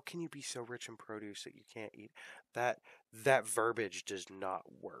 How can you be so rich in produce that you can't eat? That verbiage does not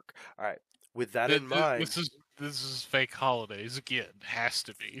work. All right, with that in mind... This is fake holidays again. Has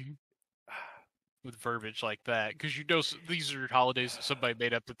to be. With verbiage like that. Because you know these are holidays that somebody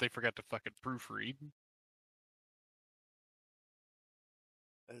made up that they forgot to fucking proofread.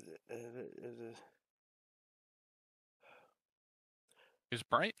 His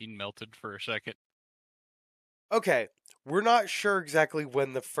brain melted for a second. Okay, we're not sure exactly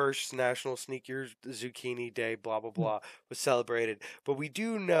when the first National Sneak Your Zucchini Day, blah, blah, blah, was celebrated, but we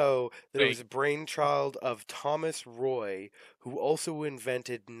do know that it was a brainchild of Thomas Roy, who also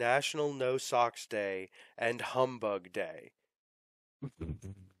invented National No Socks Day and Humbug Day.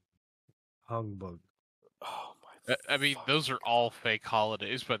 Humbug. Oh my! I mean, those are all fake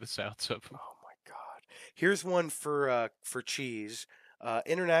holidays by the sounds of them. Oh my god! Here's one for cheese.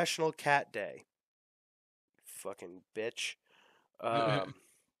 International Cat Day. fucking bitch. Um,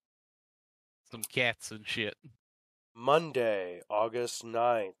 Some cats and shit. Monday, August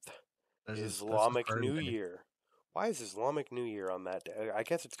 9th, That's a Islamic hard New day. Year. Why is Islamic New Year on that day? I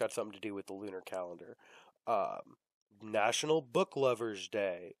guess it's got something to do with the lunar calendar. National Book Lovers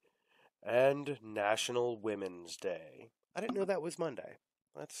Day and National Women's Day. I didn't know that was Monday.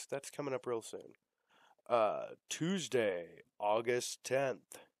 That's coming up real soon. Tuesday, August 10th,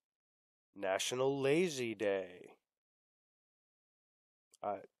 National Lazy Day.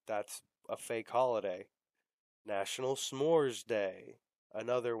 That's a fake holiday. National S'mores Day.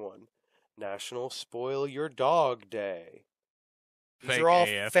 Another one. National Spoil Your Dog Day. These Fake are all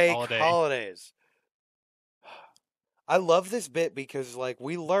AF fake holiday. holidays. I love this bit because, like,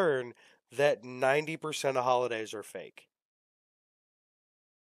 we learn that 90% of holidays are fake.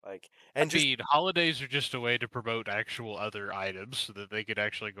 Like, and I just mean, holidays are just a way to promote actual other items so that they could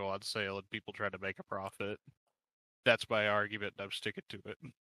actually go on sale and people try to make a profit. That's my argument, and I'm sticking to it.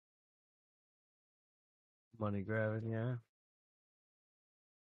 Money grabbing, yeah.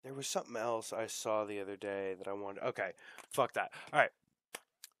 there was something else I saw the other day that I wanted. Okay, fuck that. All right,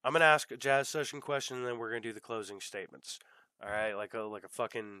 I'm gonna ask a jazz session question, and then we're gonna do the closing statements. All right, like a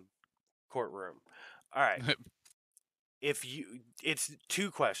fucking courtroom. All right. It's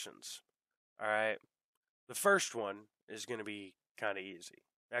two questions. All right. The first one is going to be kind of easy.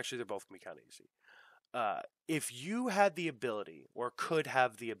 Actually, they're both going to be kind of easy. If you had the ability or could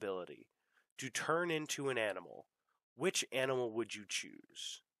have the ability to turn into an animal, which animal would you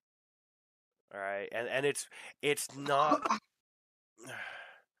choose? All right. And it's not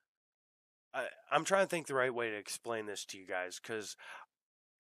I'm trying to think the right way to explain this to you guys, cuz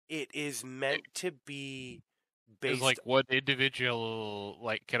it is meant to be Is based like one individual,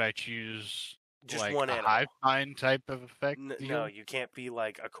 like, can I choose just like one a animal. hive mind type of effect No, deal? you can't be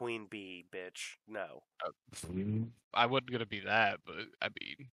like a queen bee, bitch. No. I wasn't gonna be that, but I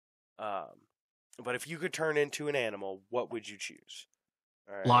mean, But if you could turn into an animal, what would you choose?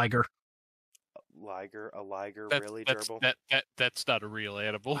 All right. Liger. A liger, that's really, that's gerbil? that's not a real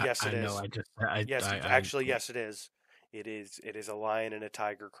animal. Yes, it I know. is. I Yes, I, actually, yes, it is. It is a lion and a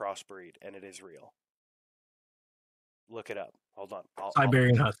tiger crossbreed, and it is real. Look it up. Hold on.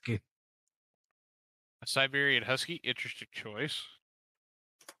 Siberian Husky. A Siberian Husky, interesting choice.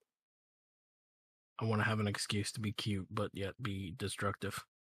 I want to have an excuse to be cute, but yet be destructive.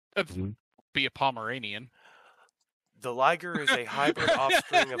 Be a Pomeranian. The liger is a hybrid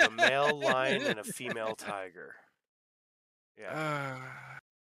offspring of a male lion and a female tiger. Yeah.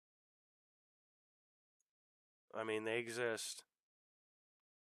 I mean, they exist.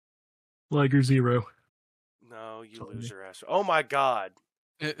 Liger Zero. No, you Totally. loser ass. Oh my god.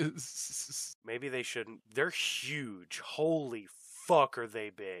 Maybe they shouldn't. They're huge. Holy fuck, are they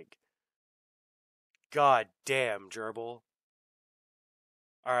big? God damn, gerbil.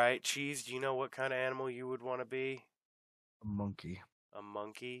 Alright, Cheese, do you know what kind of animal you would want to be? A monkey. A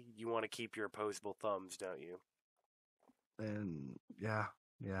monkey? You want to keep your opposable thumbs, don't you? And yeah,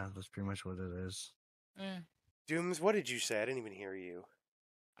 that's pretty much what it is. Dooms, what did you say? I didn't even hear you.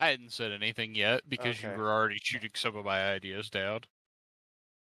 I hadn't said anything yet because Okay. you were already shooting some of my ideas down.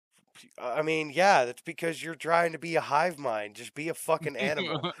 I mean, yeah, that's because you're trying to be a hive mind. Just be a fucking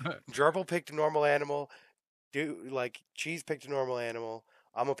animal. Gerbil picked a normal animal. Cheese picked a normal animal.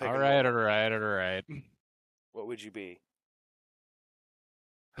 I'm gonna pick a Alright, normal. alright. What would you be?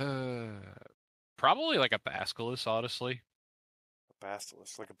 Probably like a basilisk, honestly. A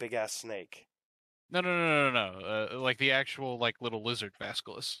basilisk, like a big ass snake. No. Like the actual, like, little lizard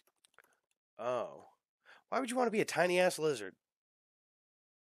basilisk. Oh. Why would you want to be a tiny ass lizard?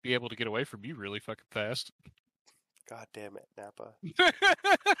 Be able to get away from you really fucking fast. God damn it, Nappa.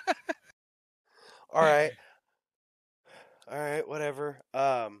 Alright, whatever.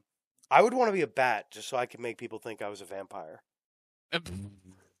 I would want to be a bat just so I could make people think I was a vampire.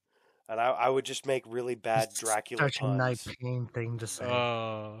 And I would just make really bad It's Dracula such a puns. nice pain thing to say.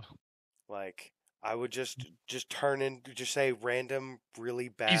 Like, I would just turn into, just say random, really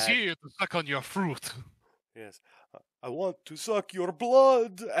bad. He's here to suck on your fruit. Yes. I want to suck your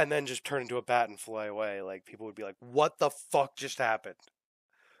blood. And then just turn into a bat and fly away. Like, people would be like, what the fuck just happened?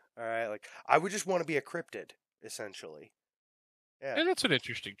 Alright, like, I would just want to be a cryptid, essentially. Yeah. And that's an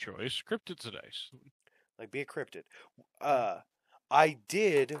interesting choice. Cryptid's nice. Like, be a cryptid. I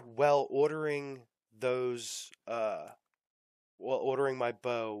did, while ordering those, while ordering my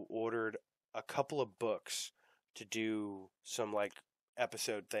bow, ordered a couple of books to do some, like,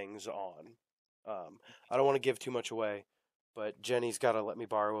 episode things on. I don't want to give too much away, but Jenny's got to let me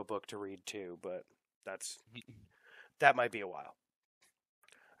borrow a book to read too, but that might be a while.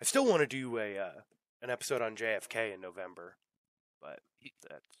 I still want to do an episode on JFK in November, but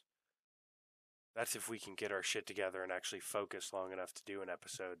that's if we can get our shit together and actually focus long enough to do an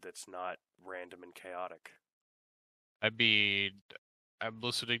episode that's not random and chaotic. I mean, I'm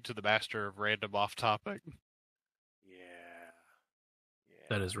listening to the master of random off topic. Yeah.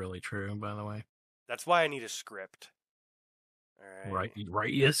 That is really true, by the way. That's why I need a script. All right.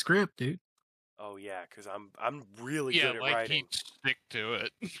 Write you a script, dude. Oh yeah, because I'm really good at like writing. he'd stick to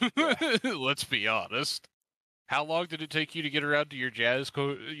it. Let's be honest. How long did it take you to get around to your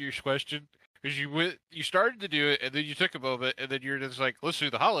your question? Because you started to do it, and then you took a moment, and then you're just like, let's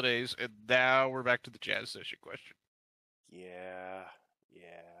do the holidays, and now we're back to the jazz session question. Yeah.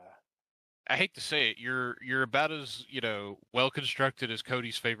 I hate to say it, you're about as well constructed as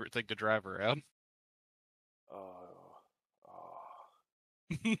Cody's favorite thing to drive around. Oh.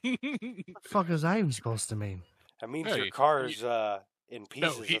 What the fuck is that even supposed to mean? That means No, your car's in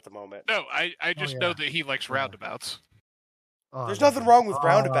pieces he- at the moment. No, I just know yeah. that he likes Yeah. roundabouts. Oh, There's I love nothing it. wrong with Oh,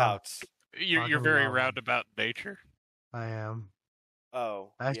 roundabouts. You're Fucking very love 'em. roundabout in nature. I am.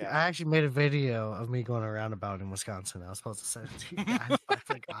 Oh, I yeah. actually made a video of me going a roundabout in Wisconsin. I was supposed to send it to you guys, but I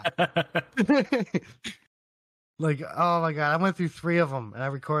forgot. Like, oh my god, I went through 3 of them and I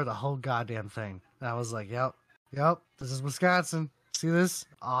recorded the whole goddamn thing. And I was like, yep, this is Wisconsin. See this?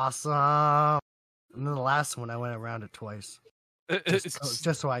 Awesome. And then the last one, I went around it twice,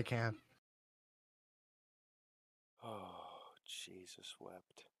 just so I can. Oh, Jesus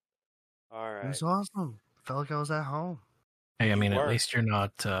wept. All It right. was awesome. Felt like I was at home. Hey, I mean, were. at least you're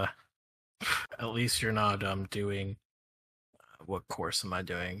not. At least you're not doing. What course am I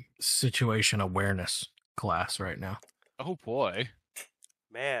doing? Situation awareness class right now. Oh boy.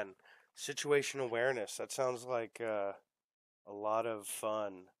 Man, situation awareness. That sounds like a lot of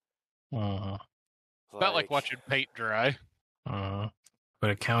fun. Uh, About like watching paint dry. but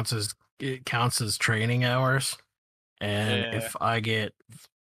it counts as training hours, and Yeah. if I get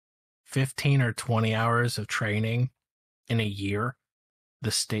 15 or 20 hours of training in a year,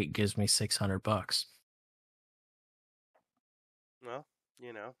 the state gives me $600. Well,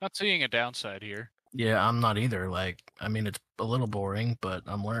 Not seeing a downside here. Yeah, I'm not either. Like, I mean, it's a little boring, but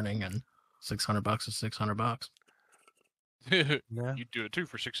I'm learning, and $600 is $600. You'd Yeah. do it too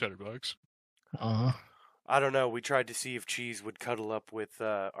for $600. I don't know. We tried to see if Cheese would cuddle up with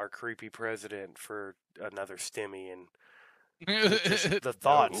our creepy president for another stimmy, and just the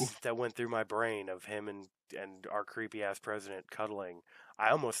thoughts that went through my brain of him and our creepy ass president cuddling, I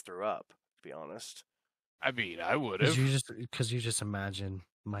almost threw up, to be honest. I mean, I would have. Because you just imagine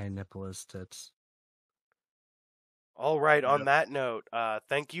my nipple as tits. All right, on Yep. that note,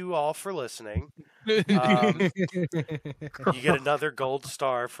 thank you all for listening. You get another gold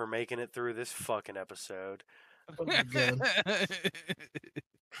star for making it through this fucking episode.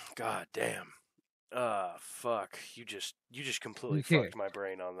 God damn. Fuck. You just completely You can't- fucked my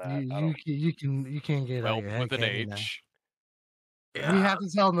brain on that. I don't... you can't get it out Well, of your head. with an can you, now? H. We have to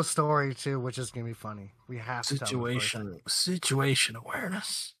tell them the story too, which is gonna be funny. We have to tell them the story. Situation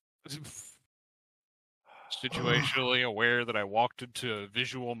awareness. Situationally aware that I walked into a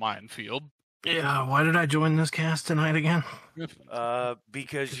visual minefield. Yeah, why did I join this cast tonight again?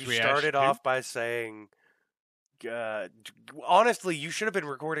 Because you we started asked you. off by saying, honestly, you should have been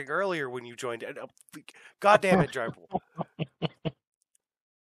recording earlier when you joined. God damn it, Dribble.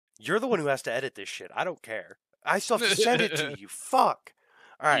 You're the one who has to edit this shit. I don't care. I still have to send it to you. Fuck.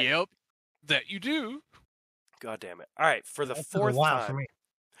 All right. Yep, that you do. God damn it. All right. For the That took a 4th while for time, me.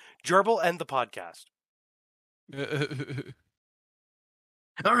 Gerbil, end the podcast.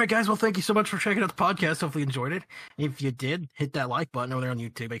 All right, guys. Well, thank you so much for checking out the podcast. Hopefully you enjoyed it. If you did, hit that like button over there on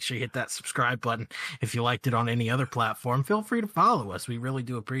YouTube. Make sure you hit that subscribe button. If you liked it on any other platform, feel free to follow us. We really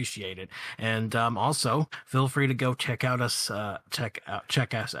do appreciate it. And also, feel free to go check out us. Check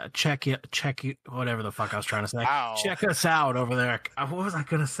whatever the fuck I was trying to say. Ow. Check us out over there. What was I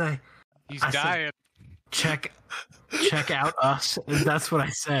gonna say? He's I said- dying. Check out us. That's what I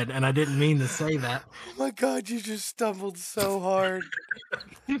said, and I didn't mean to say that. Oh my God, you just stumbled so hard.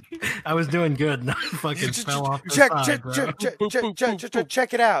 I was doing good, and I fucking fell off the Check side,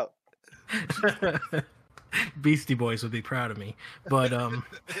 check it out. bro. Beastie Boys would be proud of me. But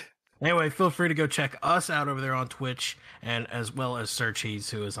anyway, feel free to go check us out over there on Twitch, and as well as Sir Cheese,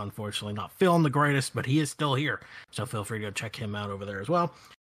 who is unfortunately not feeling the greatest, but he is still here. So feel free to go check him out over there as well.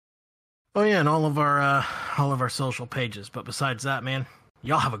 Oh yeah, and all of our social pages. But besides that, man,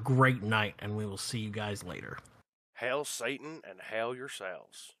 y'all have a great night, and we will see you guys later. Hail Satan and hail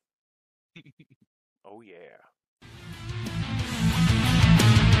yourselves. Oh yeah.